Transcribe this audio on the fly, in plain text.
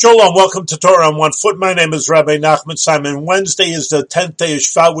Shalom, welcome to Torah on One Foot. My name is Rabbi Nachman Simon. Wednesday is the 10th day of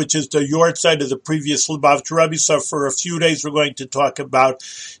Shvat, which is the yortzeit of the previous Lubavitch Rebbe. So for a few days, we're going to talk about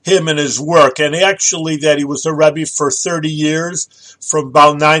him and his work. And actually that he was a Rebbe for 30 years, from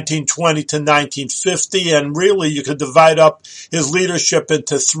about 1920 to 1950. And really, you could divide up his leadership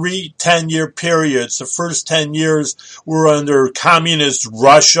into three 10-year periods. The first 10 years were under communist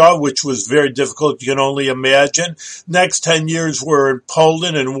Russia, which was very difficult. You can only imagine. Next 10 years were in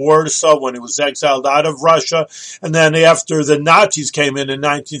Poland and Warsaw when he was exiled out of Russia. And then after the Nazis came in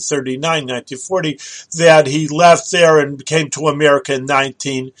 1939, 1940, that he left there and came to America in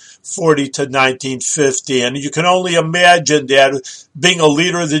 1940 to 1950. And you can only imagine that being a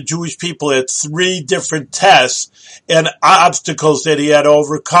leader of the Jewish people had three different tests and obstacles that he had to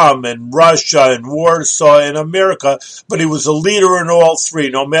overcome in Russia and Warsaw and America, but he was a leader in all three.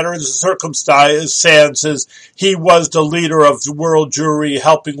 No matter the circumstances, he was the leader of the world Jewry,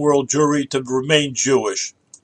 helping world Jewry to remain Jewish.